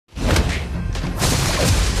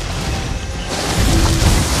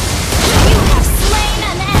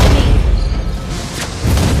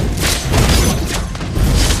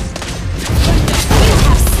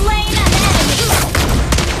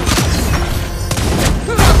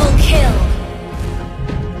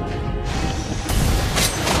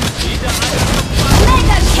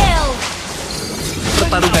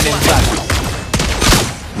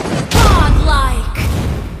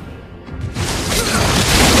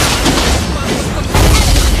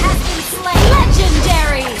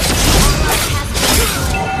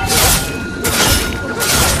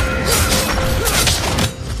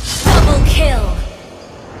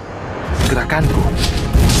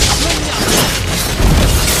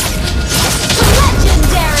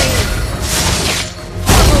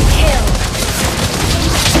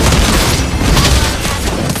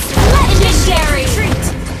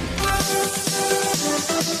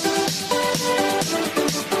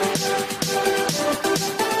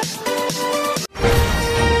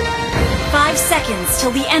rounds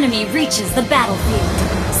till the enemy reaches the battlefield.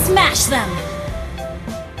 Smash them!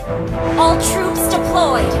 All troops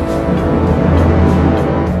deployed!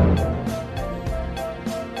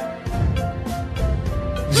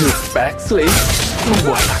 Backslide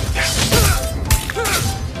membuatannya.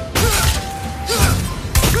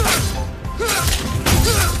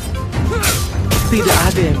 Tidak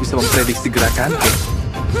ada yang bisa memprediksi gerakanku.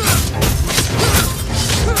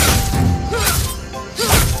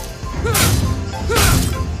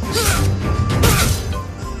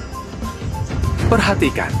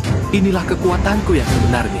 Perhatikan, inilah kekuatanku yang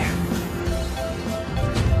sebenarnya.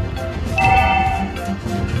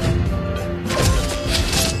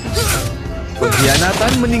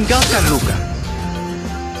 Pengkhianatan meninggalkan luka.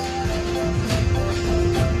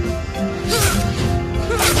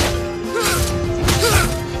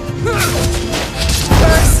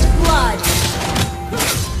 First blood.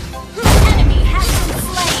 Enemy has been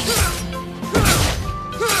slain.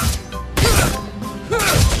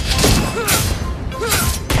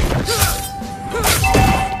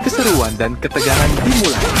 Keseruan dan ketegangan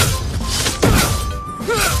dimulai.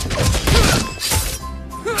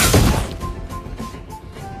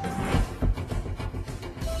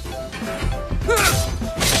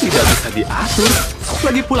 Tidak bisa diatur,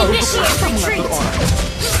 lagi pula untuk apa mengatur orang.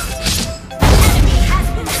 Enemy has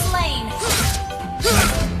been slain.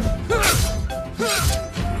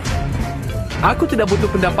 Aku tidak butuh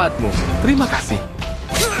pendapatmu. Terima kasih.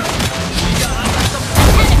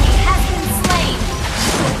 Enemy has been slain.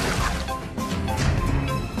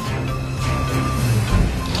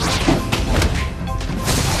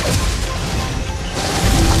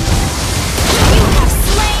 You have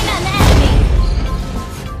slain an enemy.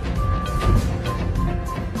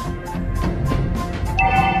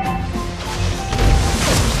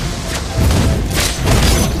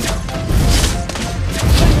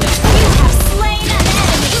 You have slain an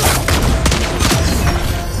enemy.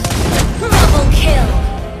 Double kill.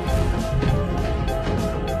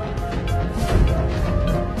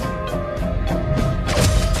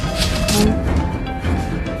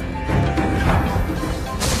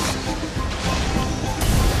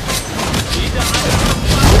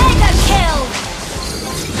 Mega kill.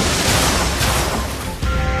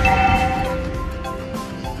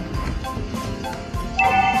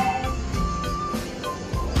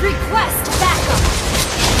 Request backup.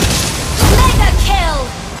 Mega kill.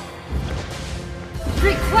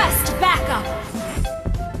 Request backup.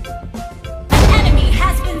 An enemy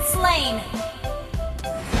has been slain.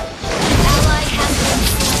 An ally has been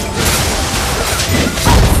slain.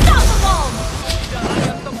 Unstoppable.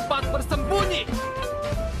 Tempat bersembunyi.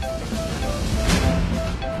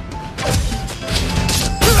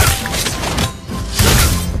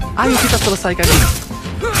 Ayo kita selesaikan ini.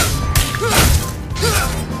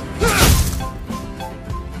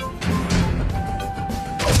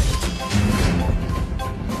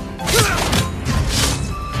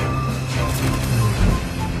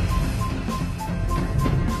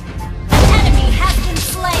 Enemy has been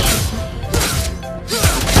slain.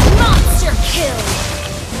 Monster kill.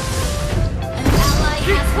 An ally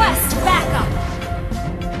has request backup.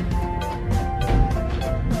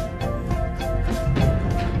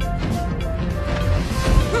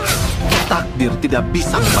 Takdir tidak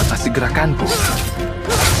bisa membatasi gerakanku.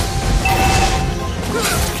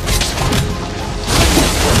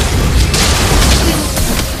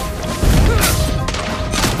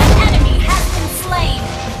 An enemy has been slain.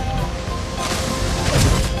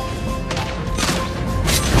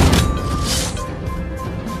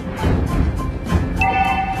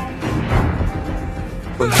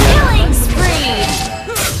 Killing spree.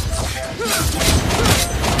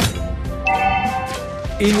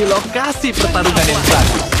 Ini lokasi pertarungan yang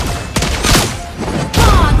bagus.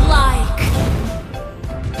 Godlike.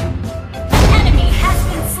 An enemy has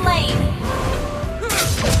been slain.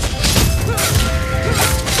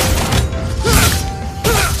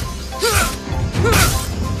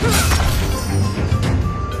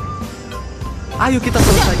 Ayo kita Shut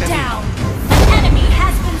selesaikan ini. down. An enemy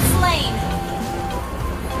has been slain.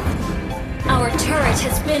 Our turret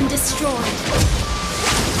has been destroyed.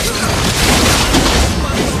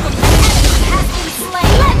 Enemy has been slain.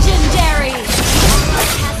 Legendary.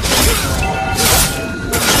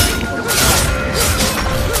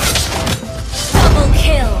 Double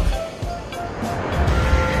kill.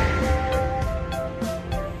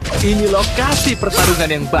 Ini lokasi pertarungan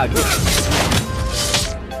yang bagus.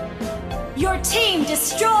 Your team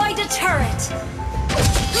destroyed a turret.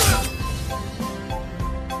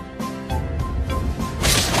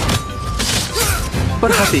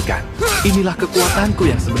 Perhatikan, inilah kekuatanku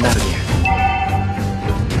yang sebenarnya.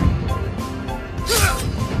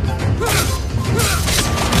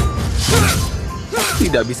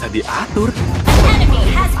 tidak bisa diatur. Enemy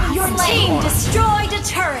has been Your team destroyed a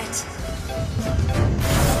turret.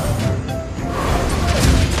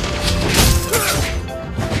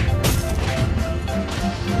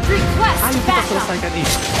 Request Ayo kita backup. selesaikan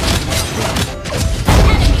ini.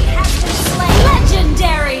 Enemy has been slain.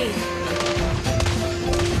 Legendary.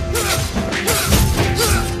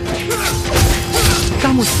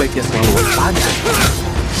 Kamu sebaiknya selalu waspada.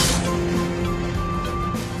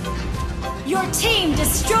 Your team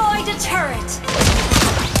destroyed a turret.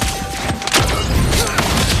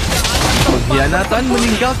 Pengkhianatan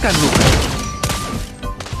meninggalkan luka.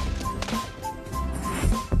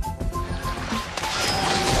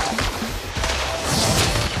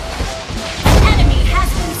 Enemy has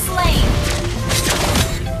been slain.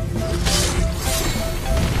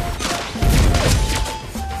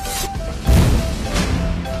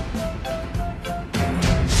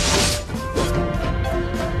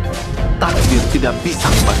 Takdir tidak bisa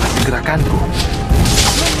membatasi gerakanku.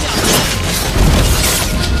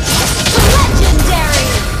 Legendary.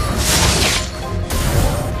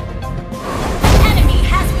 Enemy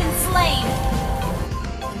has been slain.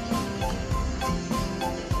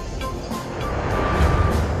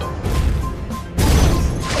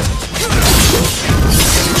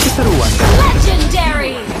 Keseruan dan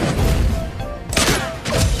Legendary.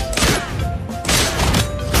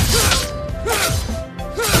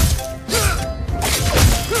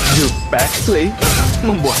 You backslay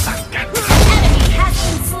membosankan. Enemy has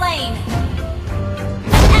been slain.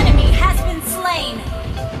 Enemy has been slain.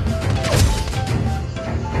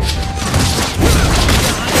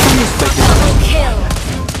 Kamu sebaiknya Double kill.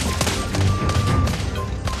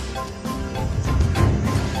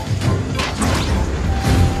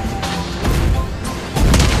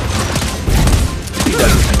 tidak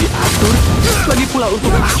bisa diatur. Lagi pula untuk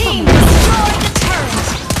Your apa? team destroyed a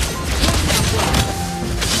turret.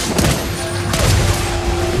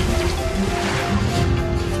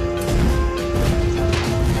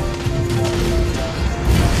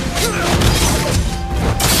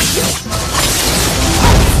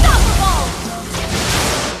 Unstoppable.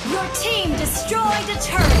 Your team destroyed a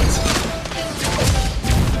turret.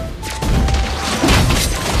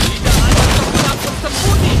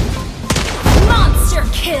 Monster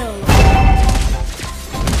kill.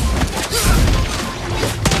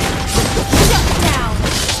 Shut down.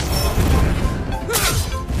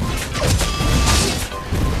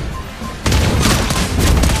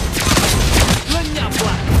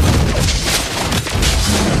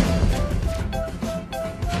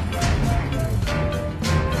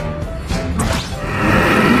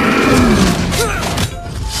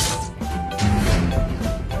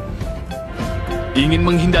 Ingin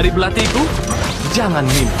menghindari belatiku? Jangan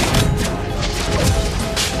mimpi.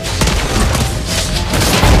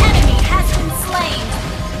 Enemy has been slain.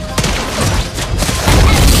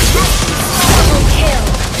 Enemy has been slain. Double kill.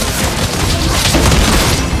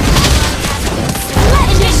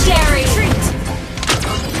 Legendary.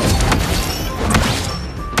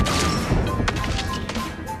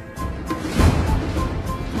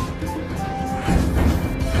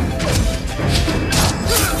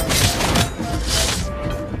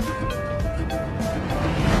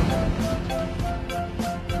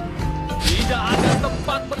 Tidak ada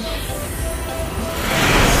tempat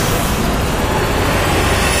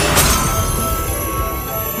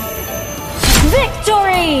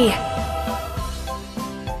Victory!